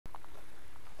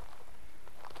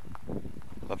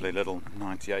Lovely little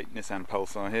 98 Nissan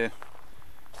Pulsar here.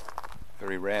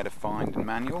 Very rare to find in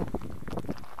manual.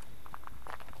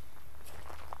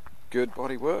 Good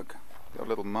bodywork. Got a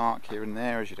little mark here and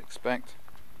there as you'd expect.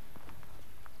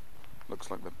 Looks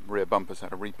like the rear bumper's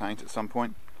had a repaint at some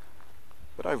point.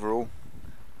 But overall,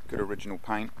 good original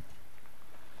paint.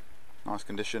 Nice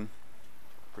condition.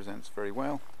 Presents very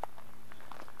well.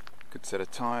 Good set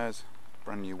of tyres.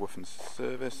 Brand new woof and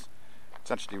service.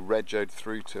 It's actually regoed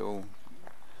through till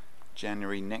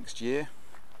January next year.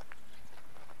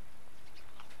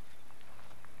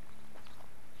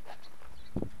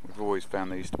 We've always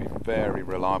found these to be very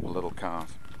reliable little cars.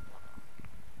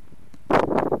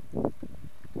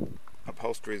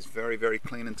 Upholstery is very, very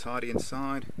clean and tidy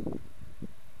inside.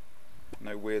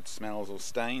 No weird smells or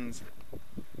stains.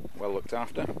 Well looked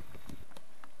after.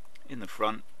 In the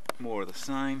front, more of the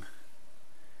same.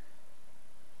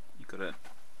 You've got a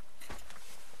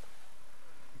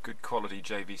good quality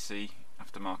JVC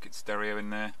aftermarket stereo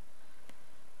in there.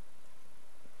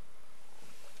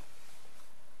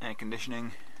 Air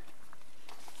conditioning.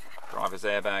 Driver's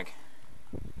airbag.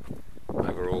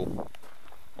 Overall,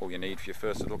 all you need for your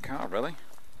first little car, really.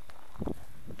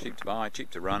 Cheap to buy,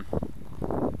 cheap to run.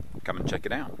 Come and check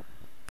it out.